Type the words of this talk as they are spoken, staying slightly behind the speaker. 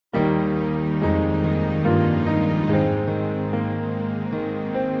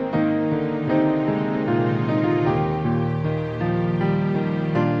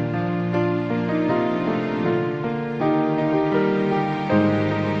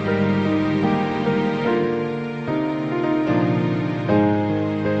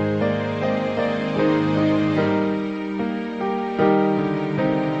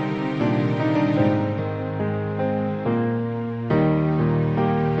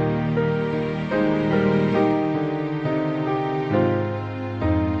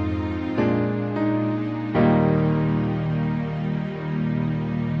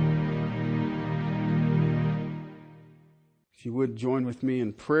you would join with me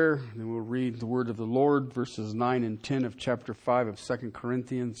in prayer, then we'll read the word of the Lord, verses 9 and 10 of chapter 5 of 2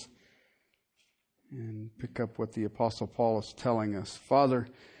 Corinthians, and pick up what the Apostle Paul is telling us. Father,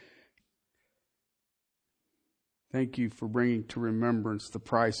 thank you for bringing to remembrance the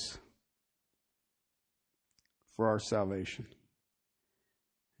price for our salvation.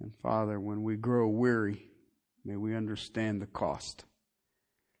 And Father, when we grow weary, may we understand the cost.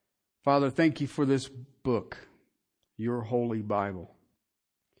 Father, thank you for this book, your holy Bible,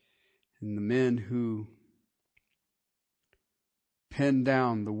 and the men who penned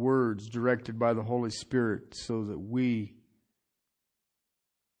down the words directed by the Holy Spirit so that we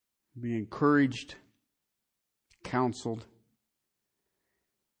be encouraged, counseled,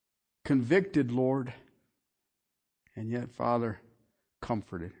 convicted, Lord, and yet, Father,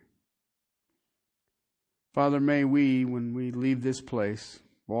 comforted. Father, may we, when we leave this place,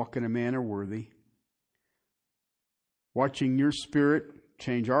 walk in a manner worthy, watching your Spirit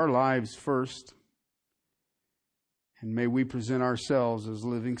change our lives first, and may we present ourselves as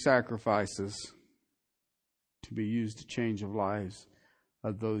living sacrifices to be used to change the lives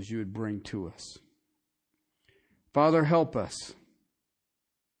of those you would bring to us. Father, help us.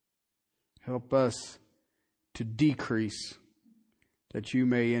 Help us to decrease, that you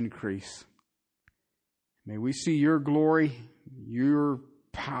may increase. May we see your glory, your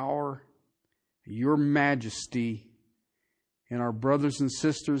power, your majesty in our brothers and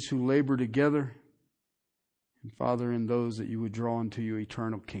sisters who labor together, and Father, in those that you would draw into your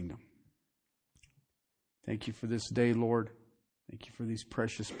eternal kingdom. Thank you for this day, Lord. Thank you for these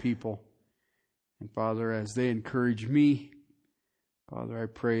precious people. And Father, as they encourage me, Father, I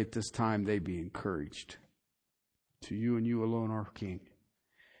pray at this time they be encouraged. To you and you alone, our King.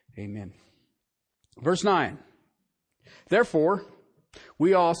 Amen. Verse 9. Therefore,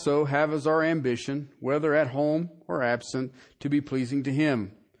 we also have as our ambition, whether at home or absent, to be pleasing to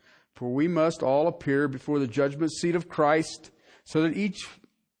Him. For we must all appear before the judgment seat of Christ, so that each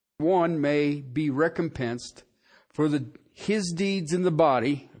one may be recompensed for his deeds in the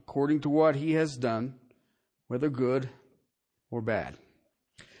body, according to what he has done, whether good or bad.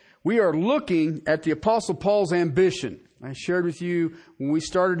 We are looking at the Apostle Paul's ambition. I shared with you when we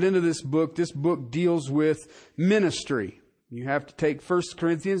started into this book deals with ministry. You have to take 1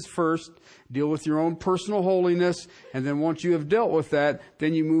 Corinthians first, deal with your own personal holiness, and then once you have dealt with that,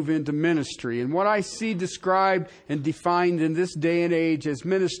 then you move into ministry. And what I see described and defined in this day and age as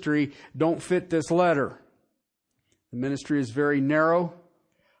ministry don't fit this letter. The ministry is very narrow,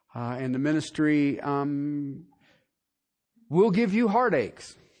 and the ministry will give you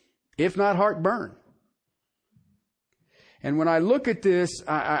heartaches, if not heartburn. And when I look at this,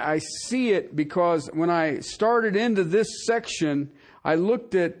 I see it because when I started into this section, I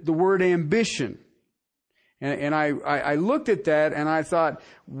looked at the word ambition. And I looked at that and I thought,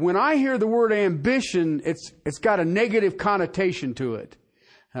 when I hear the word ambition, it's got a negative connotation to it.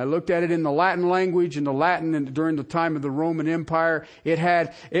 I looked at it in the Latin language, in the Latin, and during the time of the Roman Empire,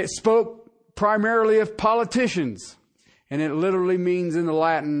 it spoke primarily of politicians. And it literally means in the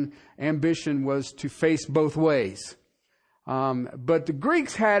Latin, ambition was to face both ways. But the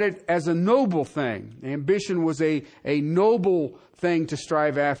Greeks had it as a noble thing. Ambition was a noble thing to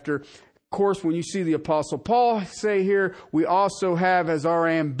strive after. Of course, when you see the Apostle Paul say here, we also have as our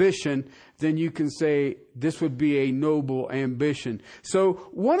ambition, then you can say this would be a noble ambition. So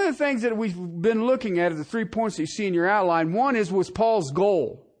one of the things that we've been looking at, the 3 points that you see in your outline, one was Paul's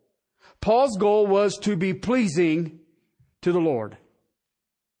goal. Paul's goal was to be pleasing to the Lord.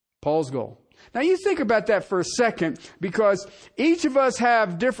 Paul's goal. Now you think about that for a second, because each of us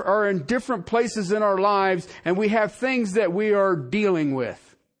are in different places in our lives, and we have things that we are dealing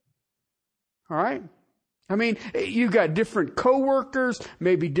with. All right? I mean, you've got different coworkers,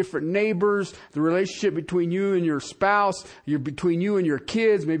 maybe different neighbors, the relationship between you and your spouse, between you and your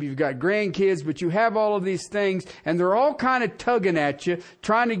kids, maybe you've got grandkids, but you have all of these things, and they're all kind of tugging at you,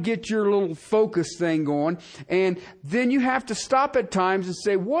 trying to get your little focus thing going. And then you have to stop at times and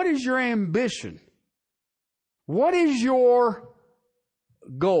say, what is your ambition? What is your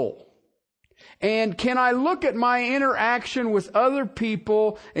goal? And can I look at my interaction with other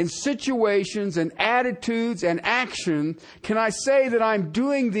people and situations and attitudes and action? Can I say that I'm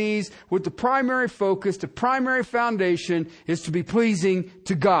doing these with the primary focus, the primary foundation is to be pleasing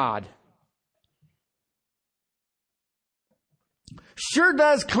to God? Sure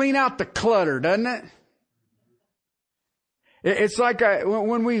does clean out the clutter, doesn't it? It's like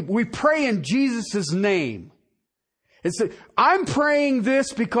when we pray in Jesus' name. I'm praying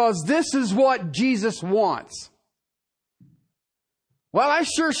this because this is what Jesus wants. Well, I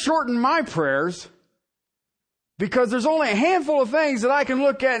sure shorten my prayers. Because there's only a handful of things that I can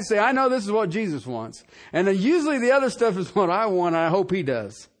look at and say, I know this is what Jesus wants. And then usually the other stuff is what I want, and I hope He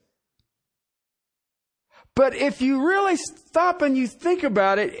does. But if you really stop and you think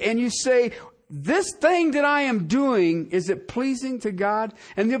about it and you say, this thing that I am doing, is it pleasing to God?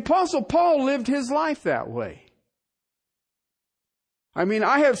 And the Apostle Paul lived his life that way. I mean,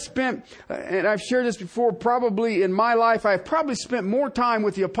 I have spent, and I've shared this before, probably in my life, I've probably spent more time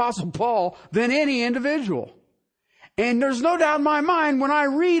with the Apostle Paul than any individual. And there's no doubt in my mind, when I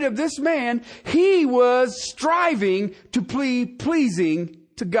read of this man, he was striving to be pleasing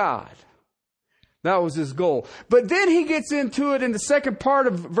to God. That was his goal. But then he gets into it in the second part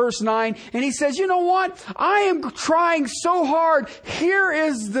of verse 9, and he says, you know what? I am trying so hard. Here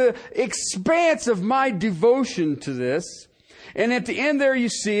is the expanse of my devotion to this. And at the end there you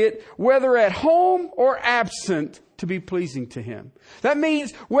see it, whether at home or absent, to be pleasing to Him. That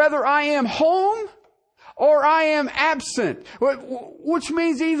means whether I am home or I am absent, which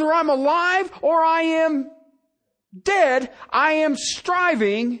means either I'm alive or I am dead, I am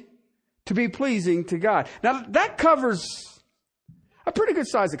striving to be pleasing to God. Now, that covers a pretty good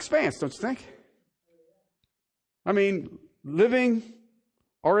sized expanse, don't you think? I mean, living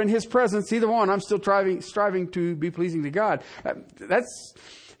or in His presence, either one, I'm still striving to be pleasing to God. That's,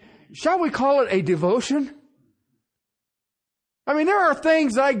 shall we call it a devotion? I mean, there are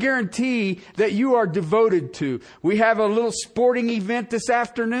things I guarantee that you are devoted to. We have a little sporting event this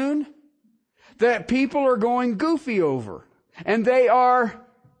afternoon that people are going goofy over, and they are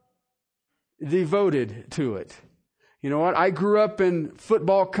devoted to it. You know what? I grew up in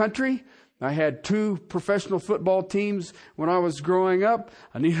football country. I had 2 professional football teams when I was growing up.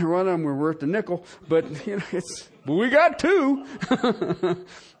 Neither one of them were worth a nickel, but you know, but we got 2.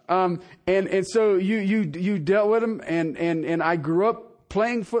 And so you dealt with them, and I grew up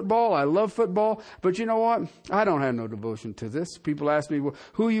playing football. I love football, but you know what? I don't have no devotion to this. People ask me, well,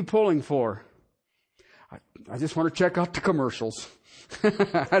 who are you pulling for? I just want to check out the commercials.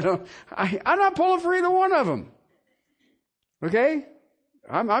 I'm not pulling for either one of them. Okay?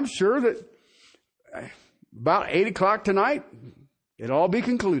 I'm sure that about 8 o'clock tonight, it'll all be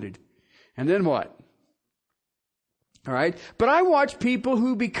concluded. And then what? All right? But I watch people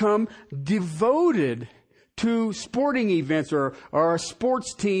who become devoted to sporting events or a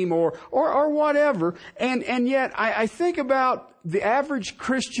sports team or whatever. And yet I think about the average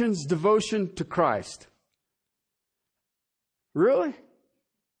Christian's devotion to Christ. Really?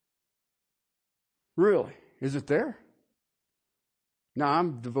 Really? Is it there? Now,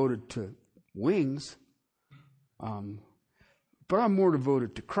 I'm devoted to wings, but I'm more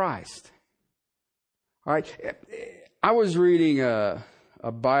devoted to Christ. All right. I was reading a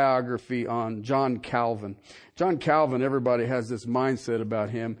biography on John Calvin. John Calvin, everybody has this mindset about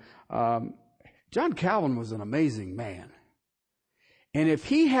him. John Calvin was an amazing man. And if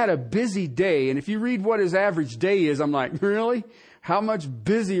he had a busy day, and if you read what his average day is, I'm like, really? How much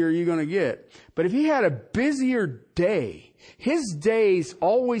busier are you going to get? But if he had a busier day, his days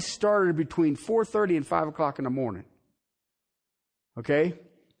always started between 4:30 and 5 o'clock in the morning. Okay?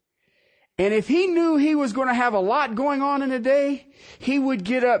 And if he knew he was going to have a lot going on in a day, he would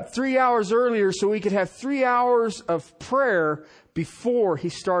get up 3 hours earlier so he could have 3 hours of prayer before he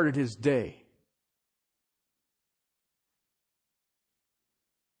started his day.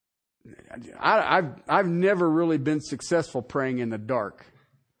 I've never really been successful praying in the dark.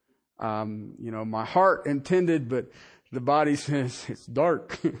 My heart intended, but the body says it's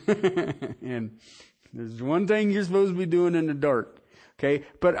dark. And there's one thing you're supposed to be doing in the dark. Okay.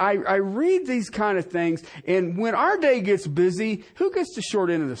 But I read these kind of things, and when our day gets busy, who gets the short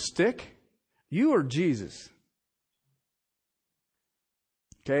end of the stick? You or Jesus?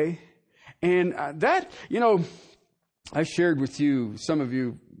 Okay. And I shared with you, some of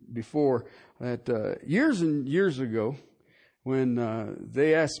you before, that years and years ago, when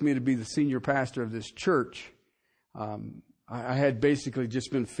they asked me to be the senior pastor of this church, I had basically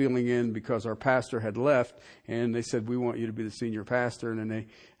just been filling in because our pastor had left, and they said, we want you to be the senior pastor. And then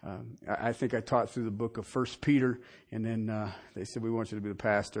I think I taught through the book of 1 Peter, and then they said, we want you to be the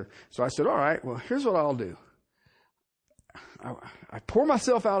pastor. So I said, all right, well, here's what I'll do. I pour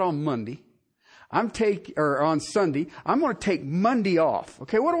myself out on Monday. On Sunday, I'm going to take Monday off.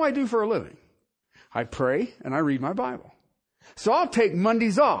 Okay, what do I do for a living? I pray and I read my Bible. So I'll take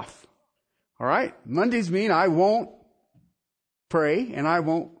Mondays off. All right? Mondays mean I won't pray and I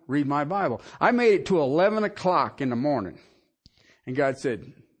won't read my Bible. I made it to 11 o'clock in the morning. And God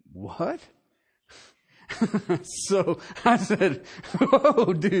said, what? So I said,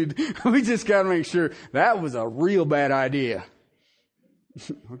 whoa, dude, we just got to make sure that was a real bad idea.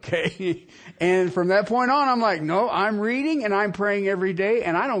 Okay. And from that point on, I'm like, no, I'm reading and I'm praying every day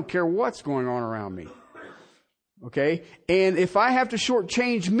and I don't care what's going on around me. Okay. And if I have to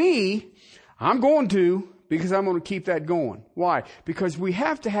shortchange me, I'm going to, because I'm going to keep that going. Why? Because we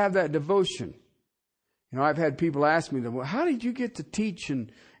have to have that devotion. You know, I've had people ask me, well, how did you get to teach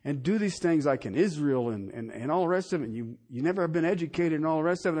and do these things like in Israel and all the rest of it? And you never have been educated and all the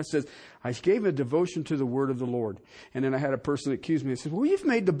rest of it. I says, I gave a devotion to the word of the Lord. And then I had a person accuse me and said, well, you've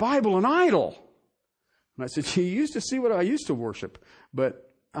made the Bible an idol. And I said, you used to see what I used to worship. But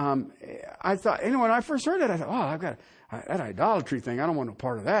I thought, when I first heard that, I thought, oh, I've got that idolatry thing. I don't want no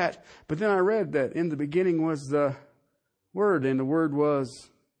part of that. But then I read that in the beginning was the Word, and the Word was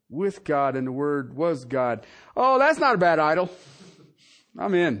with God, and the Word was God. Oh, that's not a bad idol.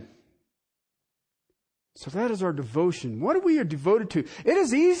 I'm in. So that is our devotion. What are we devoted to? It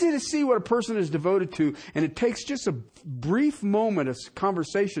is easy to see what a person is devoted to, and it takes just a brief moment of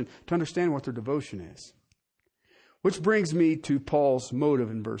conversation to understand what their devotion is. Which brings me to Paul's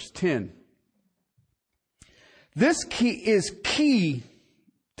motive in verse 10. This is key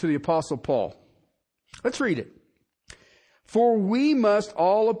to the Apostle Paul. Let's read it. For we must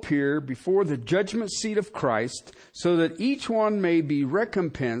all appear before the judgment seat of Christ, so that each one may be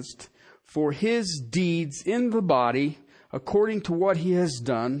recompensed for his deeds in the body, according to what he has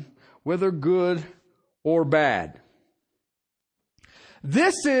done, whether good or bad.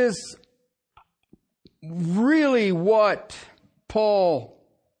 This is really what Paul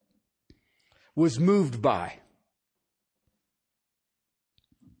was moved by.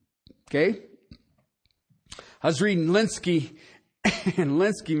 Okay? I was reading Lenski, and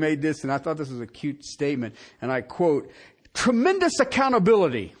Lenski made this, and I thought this was a cute statement, and I quote, tremendous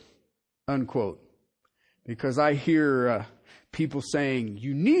accountability, unquote. Because I hear people saying,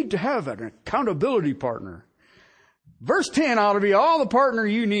 you need to have an accountability partner. Verse 10 ought to be all the partner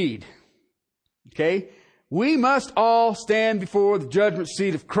you need. Okay? We must all stand before the judgment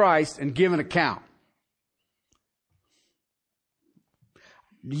seat of Christ and give an account.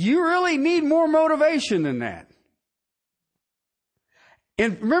 You really need more motivation than that.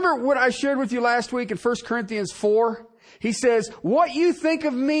 And remember what I shared with you last week in 1 Corinthians 4? He says, what you think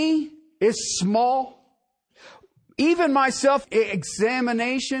of me is small. Even my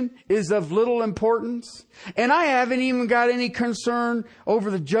self-examination is of little importance. And I haven't even got any concern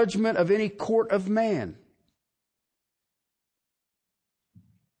over the judgment of any court of man.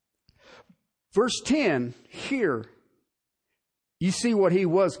 Verse 10, here, you see what he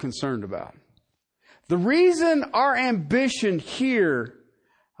was concerned about. The reason our ambition here,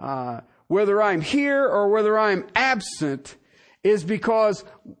 whether I'm here or whether I'm absent, is because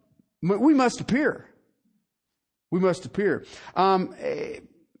we must appear. We must appear. I'm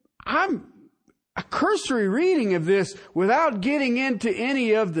a cursory reading of this without getting into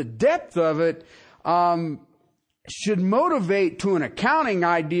any of the depth of it, should motivate to an accounting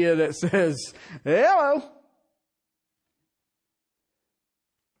idea that says, hello.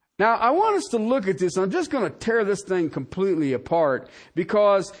 Now, I want us to look at this. I'm just going to tear this thing completely apart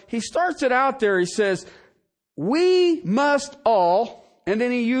because he starts it out there. He says, we must all, and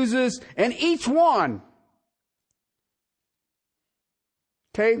then he uses, and each one.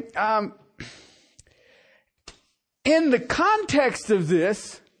 Okay. In the context of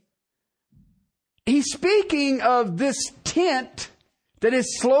this, he's speaking of this tent that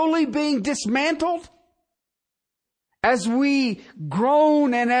is slowly being dismantled as we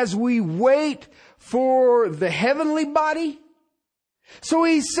groan and as we wait for the heavenly body. So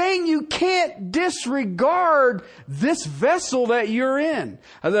he's saying you can't disregard this vessel that you're in.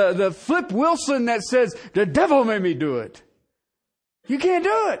 The Flip Wilson that says, the devil made me do it. You can't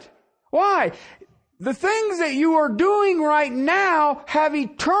do it. Why? The things that you are doing right now have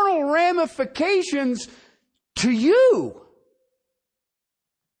eternal ramifications to you.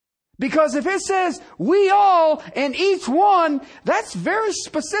 Because if it says we all and each one, that's very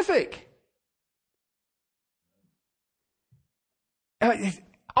specific.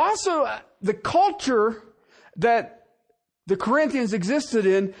 Also, the culture that the Corinthians existed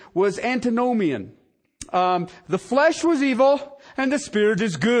in was antinomian. The flesh was evil and the spirit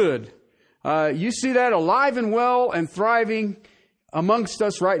is good. You see that alive and well and thriving amongst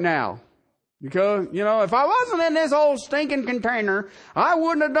us right now. Because, if I wasn't in this old stinking container, I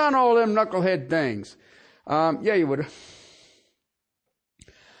wouldn't have done all them knucklehead things. Yeah, you would have.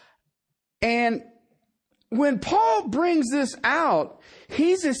 And when Paul brings this out,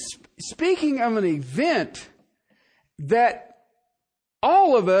 he's speaking of an event that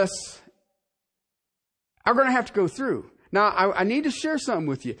all of us are going to have to go through. Now, I need to share something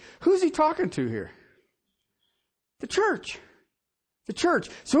with you. Who's he talking to here? The church. The church.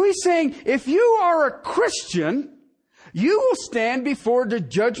 So he's saying, if you are a Christian, you will stand before the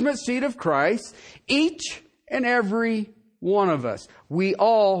judgment seat of Christ, each and every one of us. We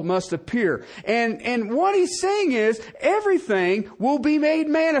all must appear. And what he's saying is, everything will be made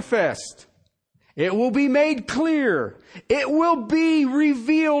manifest. It will be made clear. It will be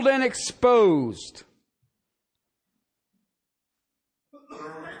revealed and exposed.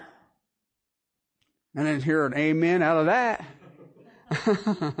 And then hear an amen out of that.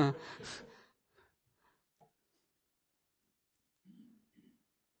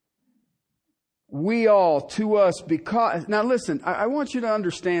 We all, to us, because... Now listen, I want you to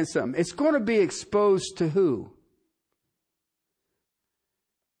understand something. It's going to be exposed to who?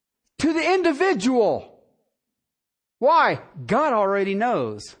 To the individual. Why? God already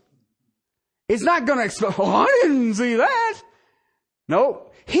knows. It's not going to expose... Oh, I didn't see that.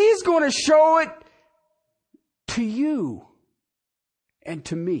 No, He's going to show it to you and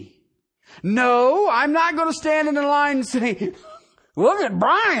to me. No, I'm not going to stand in the line and say, look at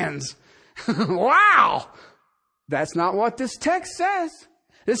Brian's. Wow. That's not what this text says.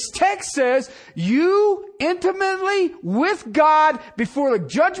 This text says you intimately with God before the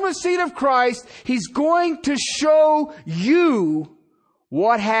judgment seat of Christ, He's going to show you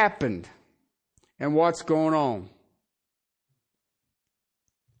what happened and what's going on.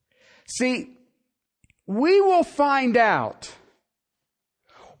 See, we will find out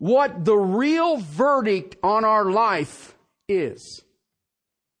what the real verdict on our life is.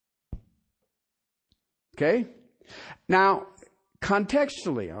 Okay? Now,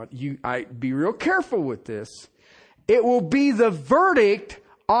 contextually, I be real careful with this. It will be the verdict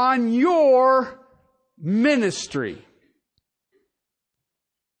on your ministry.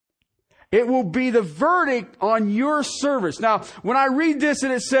 It will be the verdict on your service. Now, when I read this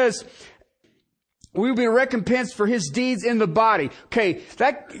and it says, we will be recompensed for his deeds in the body. Okay,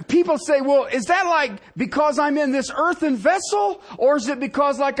 that people say, well, is that like because I'm in this earthen vessel? Or is it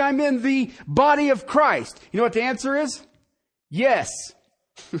because like I'm in the body of Christ? You know what the answer is? Yes.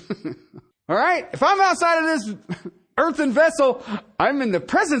 All right? If I'm outside of this earthen vessel, I'm in the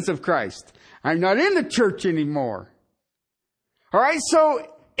presence of Christ. I'm not in the church anymore. All right? So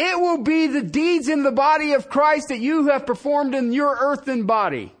it will be the deeds in the body of Christ that you have performed in your earthen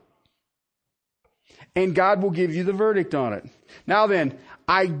body. And God will give you the verdict on it. Now then,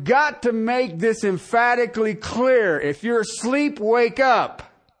 I got to make this emphatically clear. If you're asleep, wake up.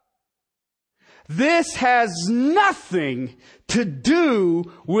 This has nothing to do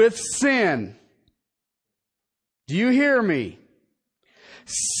with sin. Do you hear me?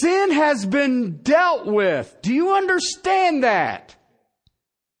 Sin has been dealt with. Do you understand that?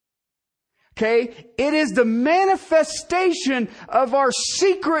 Okay? It is the manifestation of our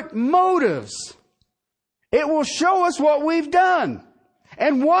secret motives. It will show us what we've done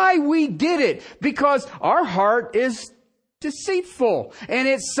and why we did it, because our heart is deceitful and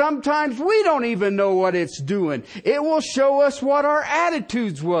it's sometimes we don't even know what it's doing. It will show us what our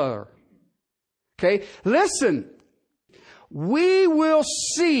attitudes were. Okay, listen, we will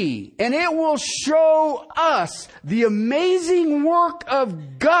see and it will show us the amazing work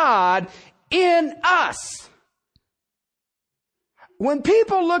of God in us. When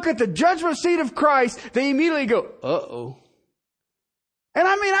people look at the judgment seat of Christ, they immediately go, uh-oh. And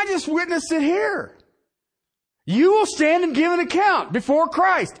I just witnessed it here. You will stand and give an account before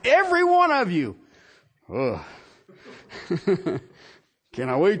Christ. Every one of you. Ugh. Can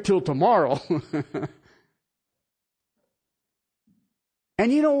I wait till tomorrow?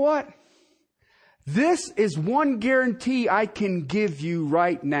 And you know what? This is one guarantee I can give you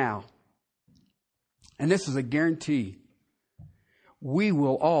right now. And this is a guarantee. We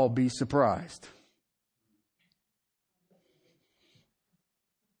will all be surprised.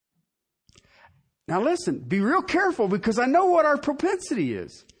 Now listen, be real careful, because I know what our propensity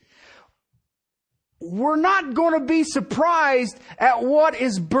is. We're not going to be surprised at what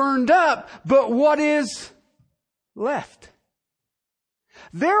is burned up, but what is left.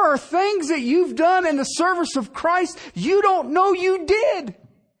 There are things that you've done in the service of Christ you don't know you did.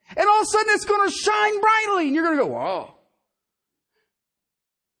 And all of a sudden it's going to shine brightly and you're going to go, whoa.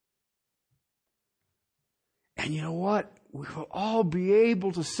 And you know what? We will all be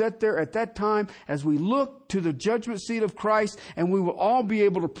able to sit there at that time as we look to the judgment seat of Christ, and we will all be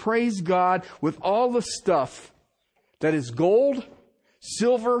able to praise God with all the stuff that is gold,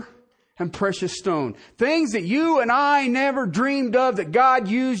 silver, and precious stone. Things that you and I never dreamed of that God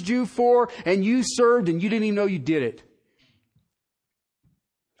used you for, and you served and you didn't even know you did it.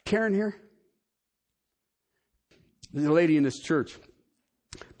 Karen here? There's a lady in this church,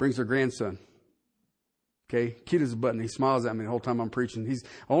 brings her grandson. Okay, cute as a button. He smiles at me the whole time I'm preaching. He's the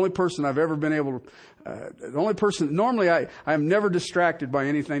only person I've ever been able to, the only person, normally I am never distracted by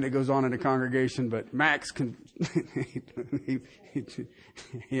anything that goes on in the congregation, but Max can,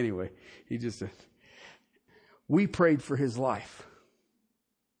 anyway, he just, we prayed for his life.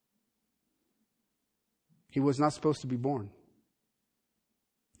 He was not supposed to be born.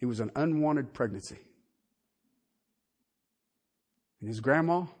 It was an unwanted pregnancy. And his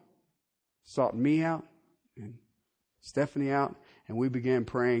grandma sought me out and Stephanie out, and we began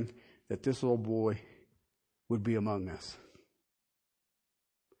praying that this little boy would be among us.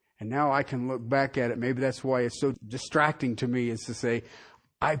 And now I can look back at it. Maybe that's why it's so distracting to me, is to say,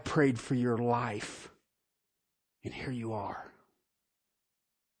 I prayed for your life, and here you are.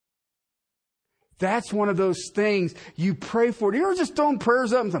 That's one of those things you pray for. You ever just throwing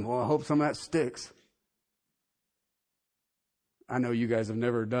prayers up and think, well, I hope some of that sticks. I know you guys have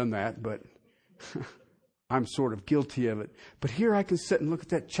never done that, but I'm sort of guilty of it. But here I can sit and look at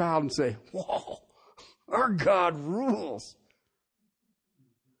that child and say, whoa, our God rules.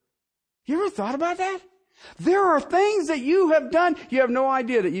 You ever thought about that? There are things that you have done, you have no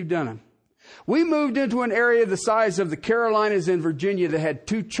idea that you've done them. We moved into an area the size of the Carolinas in Virginia that had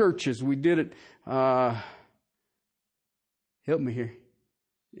 2 churches. We did it, help me here.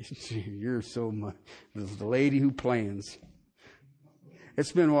 You're so much, the lady who plans.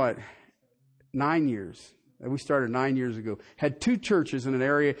 It's been 9 years. We started 9 years ago. Had 2 churches in an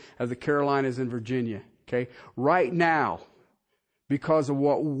area of the Carolinas and Virginia. Okay. Right now, because of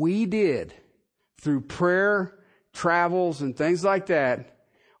what we did through prayer, travels, and things like that,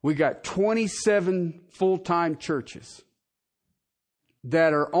 we got 27 full-time churches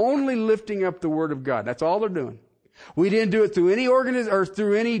that are only lifting up the Word of God. That's all they're doing. We didn't do it through any organization or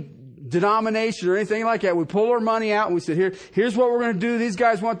through any denomination or anything like that. We pull our money out and we said, here's what we're going to do. These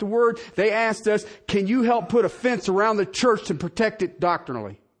guys want the Word. They asked us, can you help put a fence around the church to protect it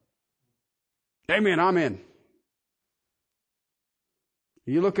doctrinally? Amen, I'm in.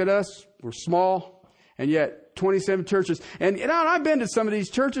 You look at us, we're small, and yet 27 churches. And I've been to some of these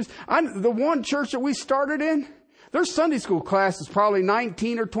churches. The one church that we started in, their Sunday school class is probably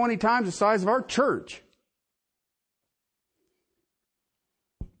 19 or 20 times the size of our church.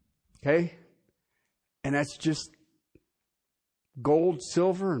 Okay? And that's just gold,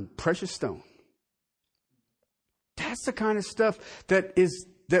 silver, and precious stone. That's the kind of stuff that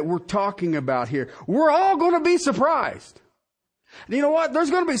we're talking about here. We're all going to be surprised. And you know what?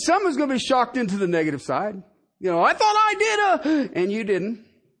 There's going to be some who's going to be shocked into the negative side. You know, I thought I did, and you didn't.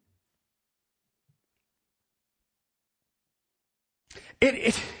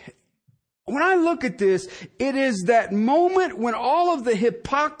 When I look at this, it is that moment when all of the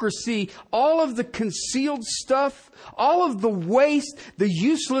hypocrisy, all of the concealed stuff, all of the waste, the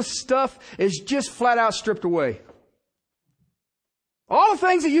useless stuff is just flat out stripped away. All the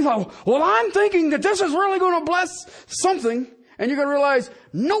things that you thought, well, I'm thinking that this is really going to bless something, and you're going to realize,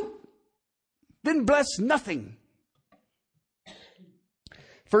 nope, didn't bless nothing.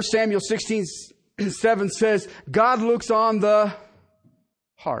 1 Samuel 16:7 says, God looks on the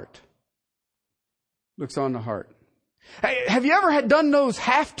heart. Looks on the heart. Hey, have you ever done those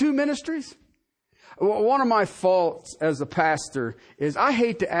have-to ministries? One of my faults as a pastor is I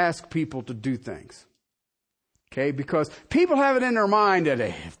hate to ask people to do things. Okay, because people have it in their mind that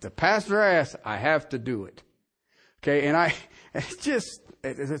if the pastor asks, I have to do it. Okay, and it's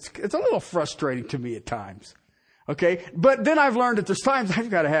a little frustrating to me at times. Okay, but then I've learned that there's times I've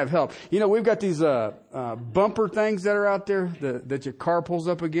got to have help. You know, we've got these bumper things that are out there that your car pulls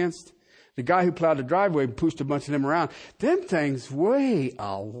up against. The guy who plowed the driveway pushed a bunch of them around. Them things weigh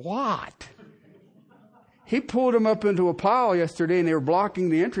a lot. He pulled them up into a pile yesterday, and they were blocking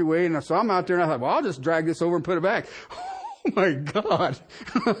the entryway. And so I'm out there, and I thought, well, I'll just drag this over and put it back. Oh, my God.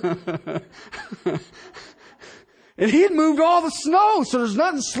 And he had moved all the snow, so there's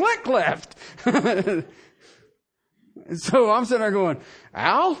nothing slick left. And so I'm sitting there going,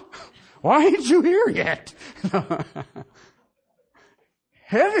 Al, why ain't you here yet?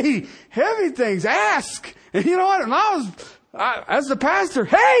 Heavy things. Ask. And you know what? And as the pastor,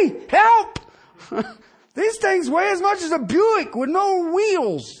 hey, help! These things weigh as much as a Buick with no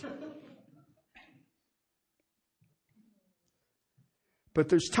wheels. But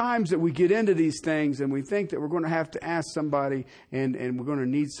there's times that we get into these things and we think that we're going to have to ask somebody and we're going to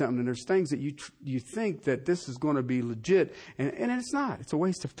need something. And there's things that you think that this is going to be legit. And it's not. It's a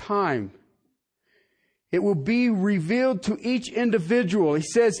waste of time. It will be revealed to each individual. He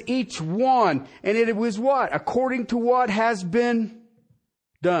says each one. And it was what? According to what has been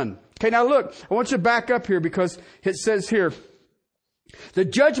done. Okay, now look. I want you to back up here because it says here, The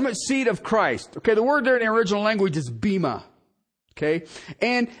judgment seat of Christ. Okay, the word there in the original language is bema. Okay,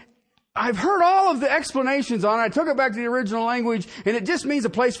 and I've heard all of the explanations on it. I took it back to the original language, and it just means a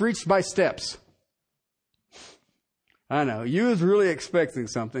place reached by steps. I know, you was really expecting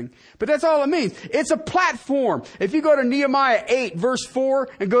something, but that's all it means. It's a platform. If you go to Nehemiah 8 verse 4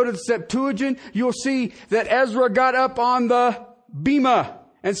 and go to the Septuagint, you'll see that Ezra got up on the bema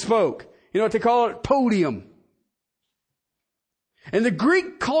and spoke. You know what they call it? Podium. In the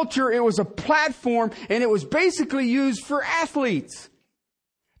Greek culture, it was a platform, and it was basically used for athletes.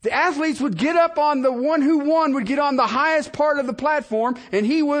 The athletes would get up on the one who won, would get on the highest part of the platform, and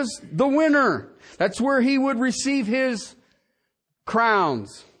he was the winner. That's where he would receive his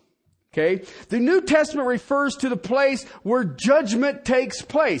crowns. Okay? The New Testament refers to the place where judgment takes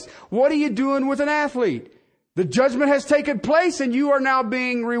place. What are you doing with an athlete? The judgment has taken place and you are now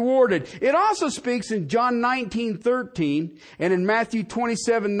being rewarded. It also speaks in John 19:13 and in Matthew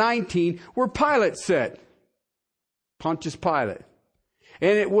 27:19 where Pilate sat. Pontius Pilate.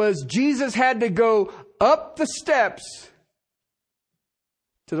 And it was Jesus had to go up the steps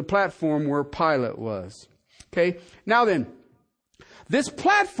to the platform where Pilate was. Okay? Now then, this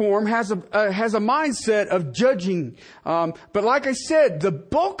platform has a mindset of judging. But like I said, the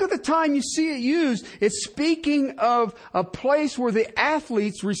bulk of the time you see it used, it's speaking of a place where the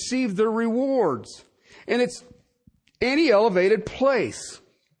athletes receive their rewards. And it's any elevated place.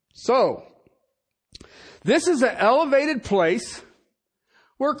 So, this is an elevated place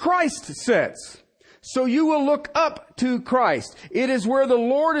where Christ sits. So you will look up to Christ. It is where the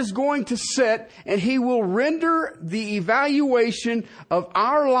Lord is going to sit, and He will render the evaluation of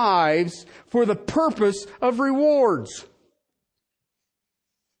our lives for the purpose of rewards.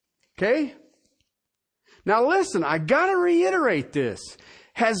 Okay? Now listen, I gotta reiterate this.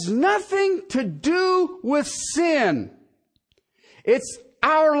 Has nothing to do with sin. It's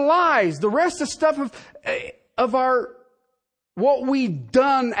our lives. The rest of stuff of our what we've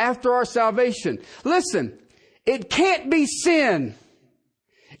done after our salvation. Listen, it can't be sin.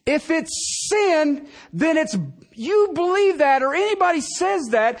 If it's sin, then it's, you believe that or anybody says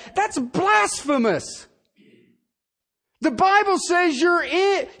that, that's blasphemous. The Bible says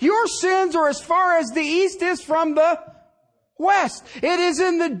your sins are as far as the east is from the west. It is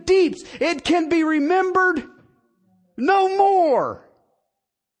in the deeps. It can be remembered no more.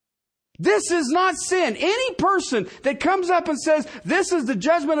 This is not sin. Any person that comes up and says, this is the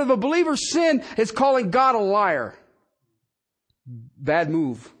judgment of a believer's sin, is calling God a liar. Bad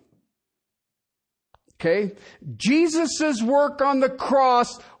move. Okay? Jesus' work on the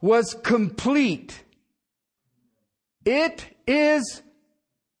cross was complete. It is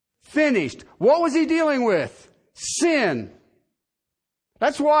finished. What was He dealing with? Sin.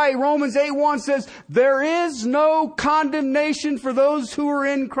 That's why Romans 8:1 says, there is no condemnation for those who are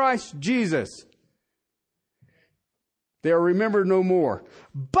in Christ Jesus. They are remembered no more.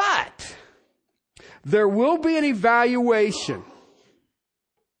 But there will be an evaluation.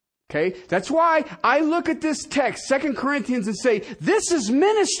 Okay? That's why I look at this text, 2 Corinthians, and say, this is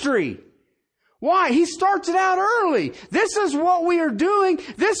ministry. Why? He starts it out early. This is what we are doing.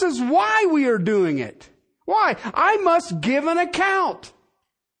 This is why we are doing it. Why? I must give an account.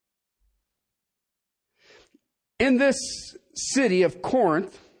 In this city of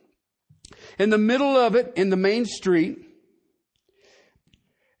Corinth, in the middle of it, in the main street,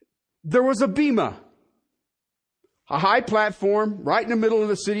 there was a bema, a high platform right in the middle of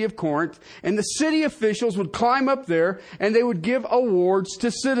the city of Corinth, and the city officials would climb up there and they would give awards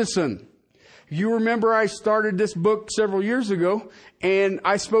to citizens. You remember I started this book several years ago, and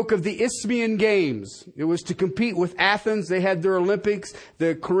I spoke of the Isthmian Games. It was to compete with Athens. They had their Olympics.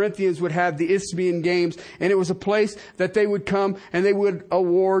 The Corinthians would have the Isthmian Games, and it was a place that they would come and they would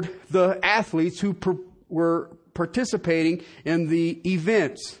award the athletes who were participating in the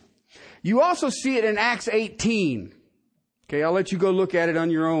events. You also see it in Acts 18. Okay, I'll let you go look at it on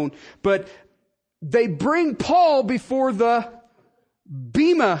your own. But they bring Paul before the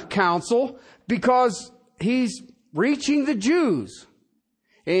Bema Council because he's reaching the Jews.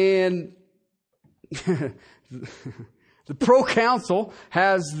 And the proconsul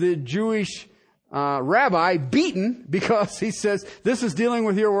has the Jewish rabbi beaten because he says, this is dealing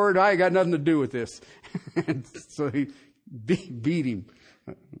with your word. I got nothing to do with this. And so he beat him.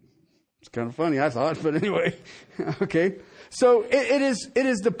 It's kind of funny, I thought, but anyway. Okay. So it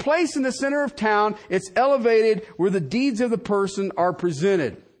is the place in the center of town. It's elevated where the deeds of the person are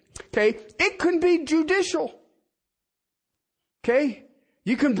presented. Okay. It can be judicial. Okay.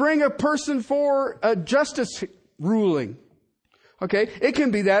 You can bring a person for a justice ruling. Okay. It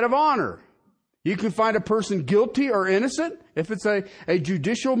can be that of honor. You can find a person guilty or innocent if it's a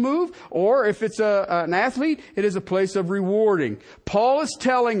judicial move, or if it's an athlete, it is a place of rewarding. Paul is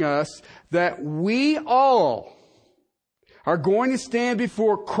telling us that we all are going to stand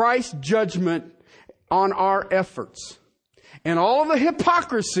before Christ's judgment on our efforts. And all of the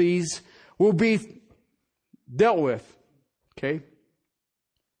hypocrisies will be dealt with. Okay?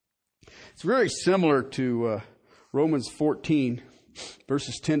 It's very similar to Romans 14,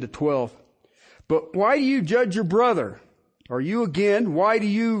 verses 10 to 12. But why do you judge your brother? Or you again, why do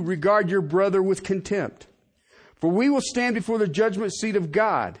you regard your brother with contempt? For we will stand before the judgment seat of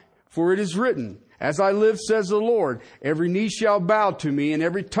God. For it is written, as I live, says the Lord, every knee shall bow to me, and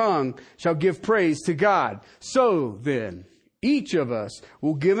every tongue shall give praise to God. So then, each of us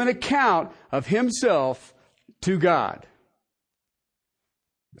will give an account of himself to God.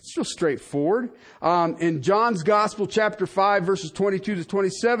 It's real straightforward. In John's Gospel, chapter 5, verses 22 to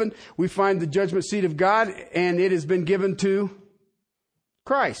 27, we find the judgment seat of God, and it has been given to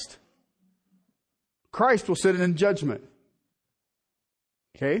Christ. Christ will sit in judgment.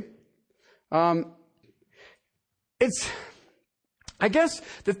 Okay? I guess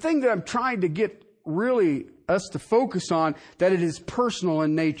the thing that I'm trying to get really us to focus on, that it is personal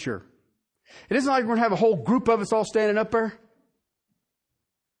in nature. It isn't like we're going to have a whole group of us all standing up there.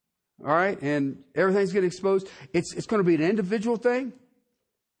 All right, and everything's getting exposed. It's going to be an individual thing.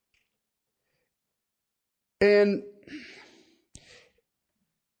 And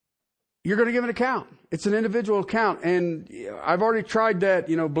you're going to give an account. It's an individual account. And I've already tried that,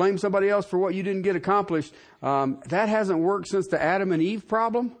 blame somebody else for what you didn't get accomplished. That hasn't worked since the Adam and Eve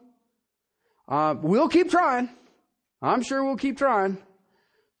problem. We'll keep trying. I'm sure we'll keep trying.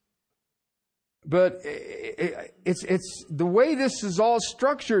 But it's the way this is all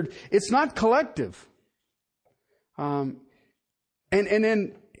structured. It's not collective, and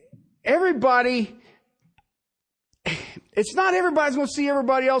then everybody. It's not everybody's going to see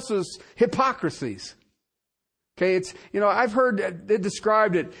everybody else's hypocrisies. Okay, it's I've heard they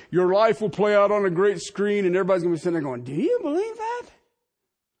described it. Your life will play out on a great screen, and everybody's going to be sitting there going, "Do you believe that?"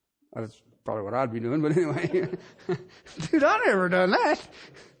 That's probably what I'd be doing, but anyway, dude, I've never done that.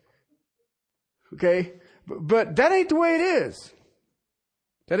 Okay, but that ain't the way it is.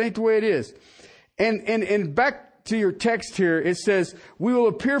 That ain't the way it is. And back to your text here, it says, we will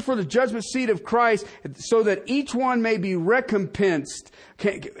appear for the judgment seat of Christ so that each one may be recompensed.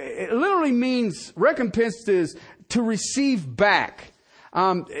 It literally means recompensed is to receive back.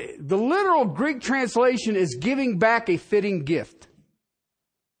 The literal Greek translation is giving back a fitting gift.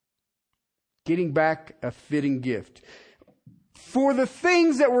 Getting back a fitting gift. For the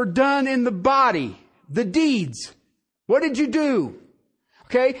things that were done in the body, the deeds. What did you do?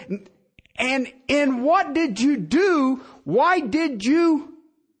 Okay? And in what did you do? Why did you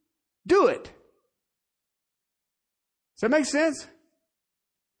do it? Does that make sense?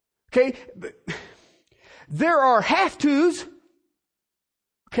 Okay? There are have-tos,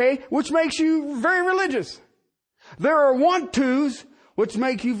 okay, which makes you very religious. There are want-tos, which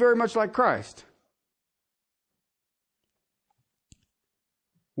make you very much like Christ.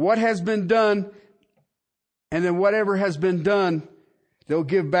 What has been done, and then whatever has been done, they'll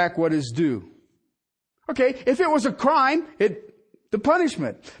give back what is due. Okay, if it was a crime, the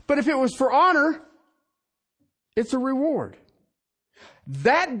punishment. But if it was for honor, it's a reward.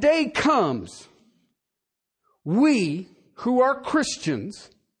 That day comes, we who are Christians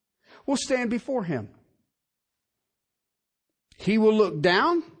will stand before Him. He will look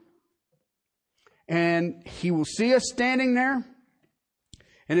down, and He will see us standing there.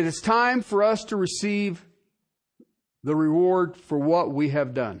 And it is time for us to receive the reward for what we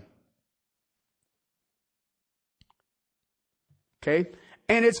have done. Okay?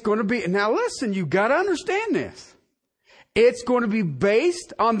 And it's going to be, now listen, you've got to understand this. It's going to be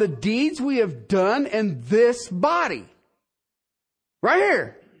based on the deeds we have done in this body. Right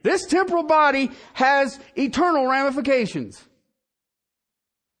here. This temporal body has eternal ramifications.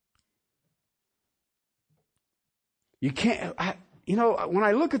 You can't... when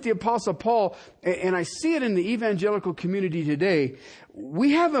I look at the Apostle Paul, and I see it in the evangelical community today,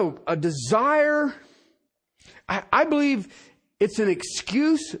 we have a desire, I believe it's an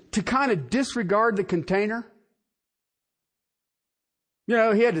excuse to kind of disregard the container. He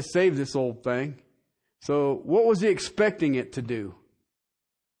had to save this old thing. So what was he expecting it to do?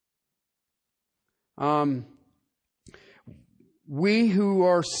 We who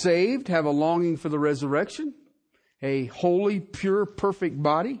are saved have a longing for the resurrection. A holy, pure, perfect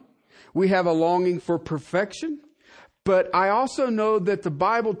body. We have a longing for perfection. But I also know that the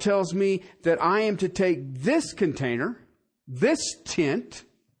Bible tells me that I am to take this container, this tent,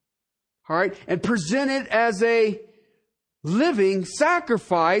 All right. And present it as a living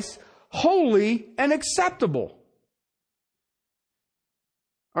sacrifice, holy and acceptable.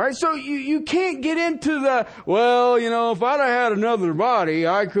 All right. So you can't get into the, well, if I'd have had another body,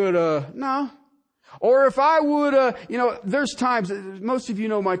 I could, no. Or if I would, there's times, most of you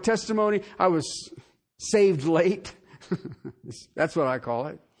know my testimony, I was saved late. That's what I call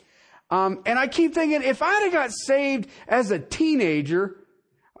it. And I keep thinking, if I'd have got saved as a teenager,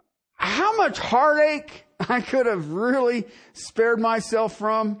 how much heartache I could have really spared myself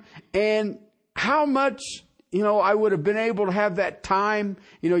from, and how much, I would have been able to have that time.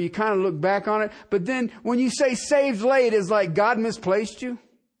 You kind of look back on it. But then when you say saved late, it's like God misplaced you.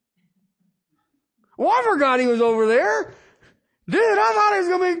 Well, I forgot he was over there. Dude, I thought he was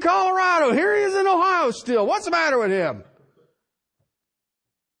going to be in Colorado. Here he is in Ohio still. What's the matter with him?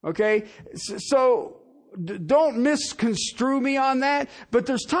 Okay, so don't misconstrue me on that. But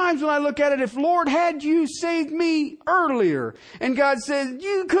there's times when I look at it, if Lord had you saved me earlier, and God says,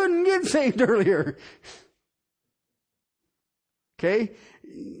 you couldn't get saved earlier. Okay,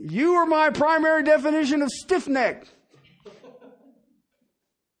 you are my primary definition of stiff-necked.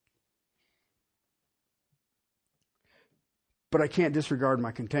 But I can't disregard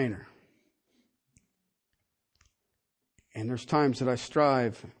my container. And there's times that I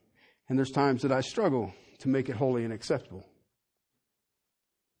strive, and there's times that I struggle to make it holy and acceptable.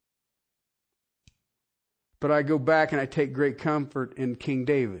 But I go back and I take great comfort in King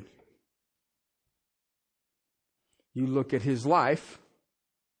David. You look at his life,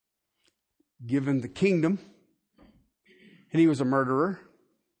 given the kingdom, and he was a murderer,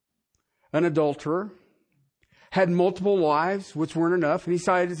 an adulterer, had multiple wives, which weren't enough, and he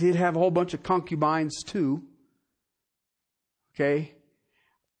decided he'd have a whole bunch of concubines too. Okay?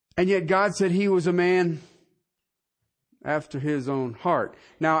 And yet God said he was a man after his own heart.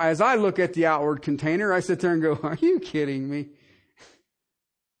 Now, as I look at the outward container, I sit there and go, are you kidding me?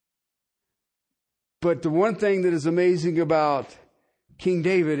 But the one thing that is amazing about King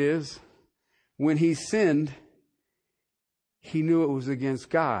David is when he sinned, he knew it was against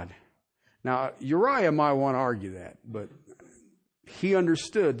God. Now, Uriah might want to argue that, but he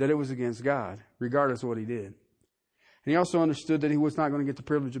understood that it was against God, regardless of what he did. And he also understood that he was not going to get the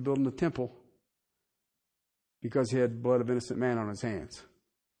privilege of building the temple because he had blood of innocent man on his hands.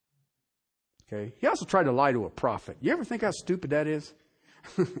 Okay. He also tried to lie to a prophet. You ever think how stupid that is?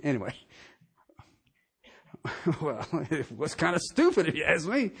 Anyway. Well, it was kind of stupid if you ask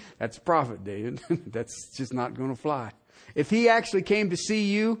me. That's a prophet, David. That's just not going to fly. If he actually came to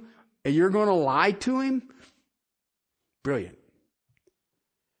see you and you're going to lie to him, brilliant.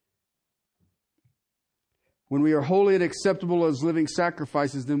 When we are holy and acceptable as living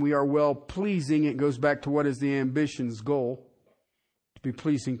sacrifices, then we are well pleasing. It goes back to what is the ambition's goal? To be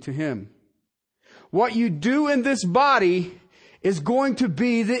pleasing to him. What you do in this body is going to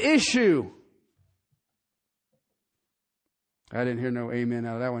be the issue. I didn't hear no amen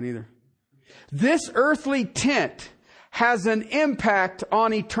out of that one either. This earthly tent has an impact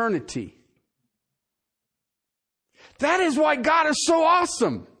on eternity. That is why God is so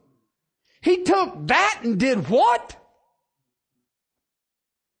awesome. He took that and did what?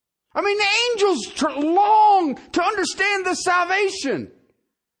 I mean, the angels long to understand the salvation.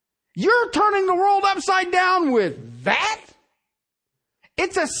 You're turning the world upside down with that?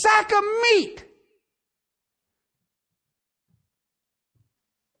 It's a sack of meat.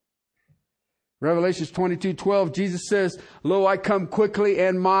 Revelations 22:12, Jesus says, "Lo, I come quickly,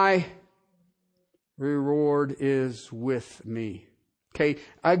 and my reward is with me." Okay,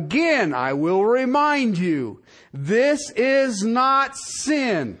 again, I will remind you, this is not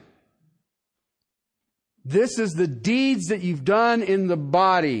sin. This is the deeds that you've done in the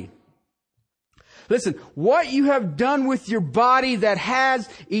body. Listen, what you have done with your body that has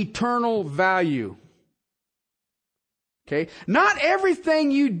eternal value. Okay? Not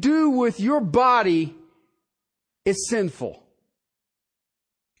everything you do with your body is sinful.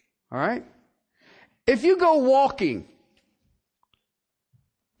 All right? If you go walking,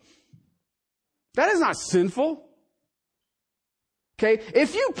 that is not sinful. Okay?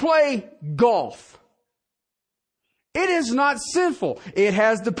 If you play golf, it is not sinful. It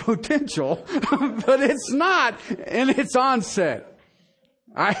has the potential, but it's not in its onset.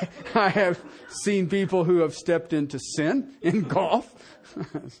 I have seen people who have stepped into sin in golf.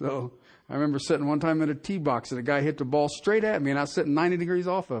 So I remember sitting one time in a tee box and a guy hit the ball straight at me and I was sitting 90 degrees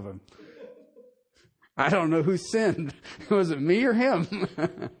off of him. I don't know who sinned. Was it me or him?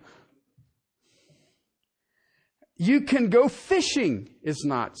 You can go fishing. It's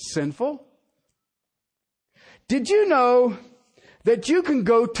not sinful. Did you know that you can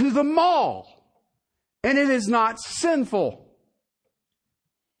go to the mall and it is not sinful.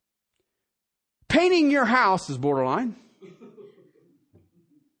 Painting your house is borderline.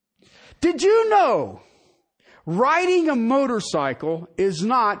 Did you know riding a motorcycle is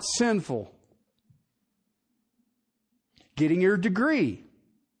not sinful? Getting your degree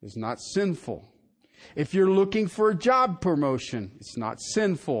is not sinful. If you're looking for a job promotion, it's not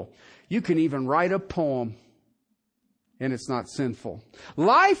sinful. You can even write a poem and it's not sinful.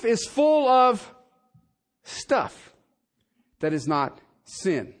 Life is full of stuff that is not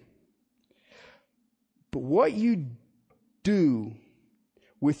sin. But what you do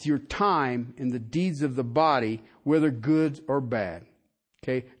with your time in the deeds of the body, whether good or bad.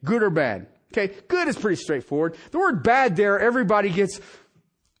 Okay, good or bad. Okay, good is pretty straightforward. The word bad there, everybody gets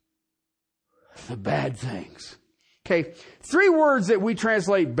the bad things. Okay, 3 words that we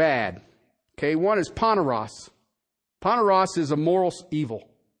translate bad. Okay, one is poneros. Poneros is a moral evil.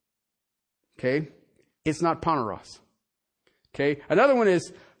 Okay, it's not poneros. Okay, another one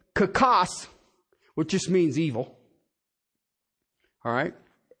is kakos, which just means evil. All right,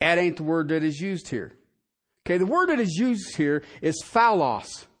 that ain't the word that is used here. Okay, the word that is used here is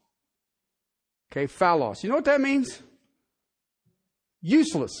phallos. Okay, phallos. You know what that means?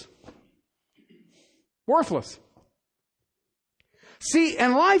 Useless. Worthless. See,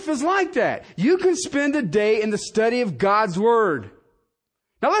 and life is like that. You can spend a day in the study of God's Word.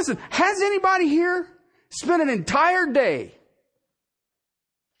 Now listen, has anybody here spent an entire day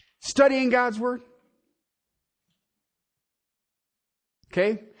studying God's Word?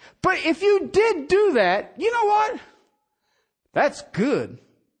 Okay? But if you did do that, you know what? That's good.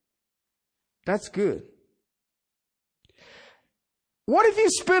 That's good. What if you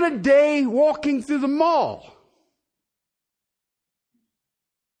spent a day walking through the mall?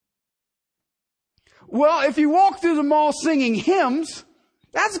 Well, if you walk through the mall singing hymns,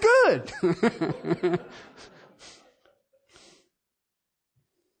 that's good.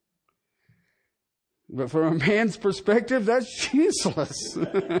 But from a man's perspective, that's useless.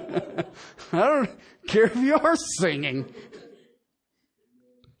 I don't care if you are singing.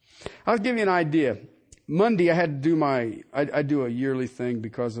 I'll give you an idea. Monday, I had to do I do a yearly thing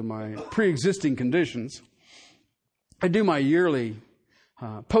because of my pre-existing conditions. I do my yearly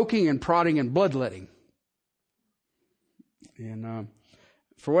poking and prodding and bloodletting. And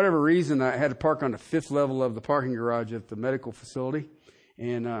for whatever reason, I had to park on the 5th level of the parking garage at the medical facility.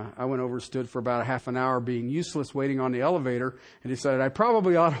 And I went over and stood for about a half an hour being useless, waiting on the elevator, and decided I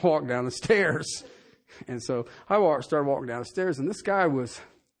probably ought to walk down the stairs. And so I started walking down the stairs, and this guy was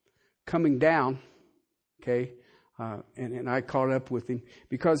coming down, okay, and I caught up with him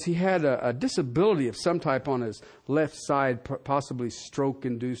because he had a disability of some type on his left side, possibly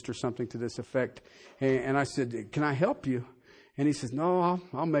stroke-induced or something to this effect. And I said, "Can I help you?" And he says, "No,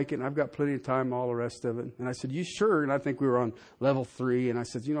 I'll make it. And I've got plenty of time, all the rest of it." And I said, "You sure?" And I think we were on level 3. And I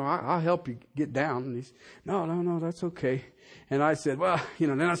said, "I'll help you get down." And he said, No, that's okay. And I said, "Well,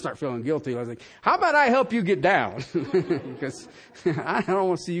 then I start feeling guilty." I was like, "How about I help you get down?" Because I don't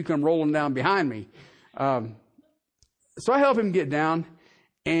want to see you come rolling down behind me. So I help him get down,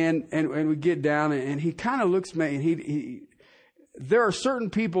 and we get down, and he kind of looks at me, and he there are certain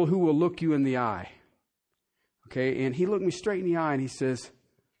people who will look you in the eye. Okay, and he looked me straight in the eye and he says,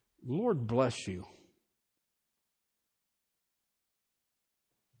 "Lord bless you."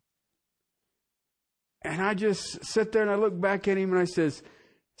 And I just sit there and I look back at him and I says,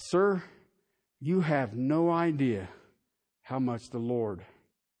 "Sir, you have no idea how much the Lord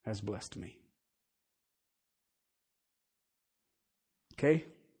has blessed me." Okay?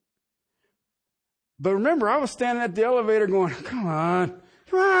 But remember, I was standing at the elevator going, come on.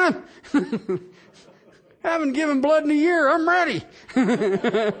 Haven't given blood in a year. I'm ready.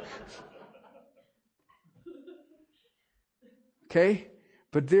 Okay?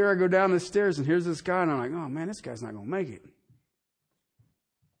 But there I go down the stairs, and here's this guy, and I'm like, oh, man, this guy's not going to make it.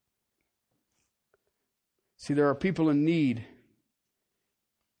 See, there are people in need,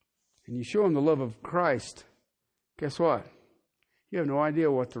 and you show them the love of Christ. Guess what? You have no idea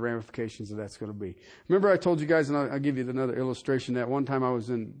what the ramifications of that's going to be. Remember I told you guys, and I'll give you another illustration, that one time I was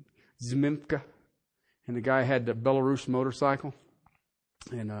in Zminka, and the guy had the Belarus motorcycle.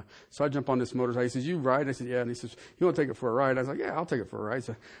 And so I jump on this motorcycle. He says, "You ride?" I said, "Yeah." And he says, "You want to take it for a ride?" I was like, "Yeah, I'll take it for a ride."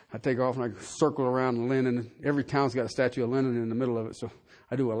 So I take off and I circle around Lenin. Every town's got a statue of Lenin in the middle of it. So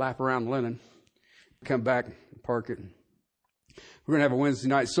I do a lap around Lenin, come back, park it. We're going to have a Wednesday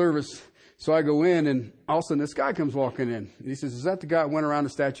night service. So I go in, and all of a sudden this guy comes walking in. And he says, "Is that the guy that went around the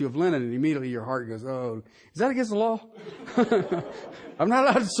statue of Lenin?" And immediately your heart goes, "Oh, is that against the law? I'm not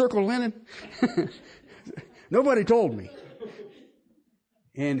allowed to circle Lenin?" Nobody told me.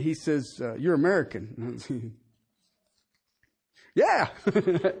 And he says, you're American. Yeah.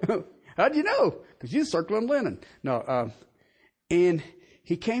 How'd you know? Because you circling Lenin. No. And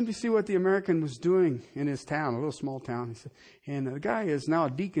he came to see what the American was doing in his town, a little small town. He said, and the guy is now a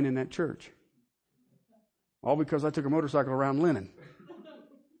deacon in that church. All because I took a motorcycle around Lenin.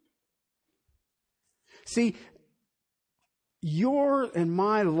 See, your and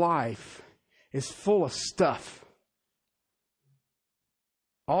my life is full of stuff.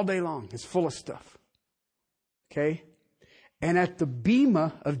 All day long, it's full of stuff. Okay? And at the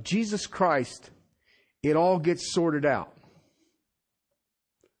bema of Jesus Christ, it all gets sorted out.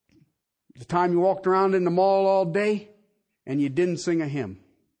 The time you walked around in the mall all day and you didn't sing a hymn.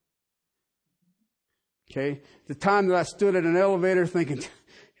 Okay? The time that I stood at an elevator thinking,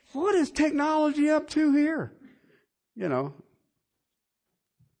 what is technology up to here? You know.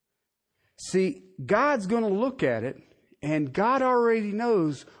 See, God's going to look at it, and God already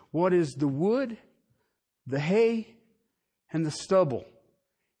knows what is the wood, the hay, and the stubble.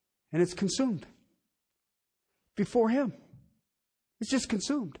 And it's consumed before Him. It's just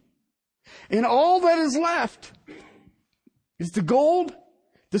consumed. And all that is left is the gold,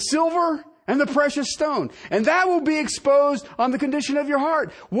 the silver, and the precious stone. And that will be exposed on the condition of your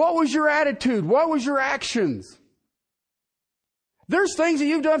heart. What was your attitude? What was your actions? There's things that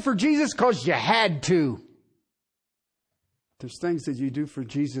you've done for Jesus because you had to. There's things that you do for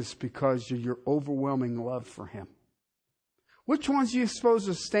Jesus because of your overwhelming love for Him. Which ones are you supposed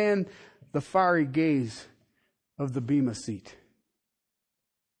to stand the fiery gaze of the bema seat?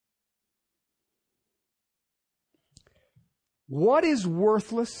 What is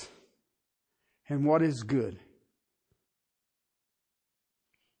worthless and what is good?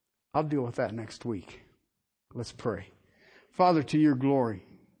 I'll deal with that next week. Let's pray. Father, to your glory.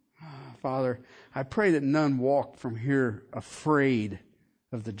 Father, I pray that none walk from here afraid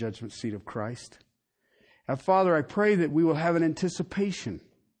of the judgment seat of Christ. And Father, I pray that we will have an anticipation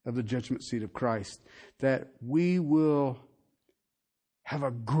of the judgment seat of Christ, that we will have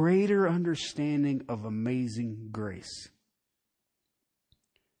a greater understanding of amazing grace.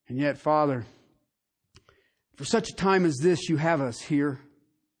 And yet, Father, for such a time as this, you have us here.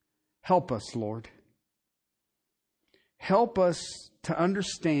 Help us, Lord. Help us to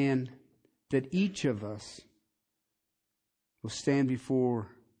understand that each of us will stand before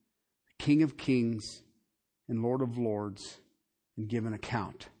the King of Kings and Lord of Lords and give an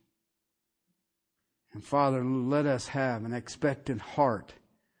account. And Father, let us have an expectant heart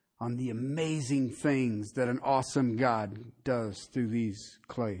on the amazing things that an awesome God does through these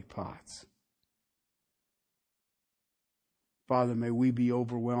clay pots. Father, may we be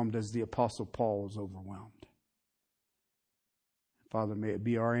overwhelmed as the Apostle Paul was overwhelmed. Father, may it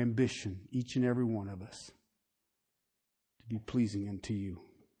be our ambition, each and every one of us, to be pleasing unto you.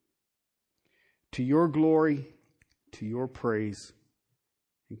 To your glory, to your praise,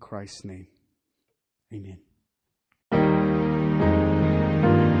 in Christ's name. Amen.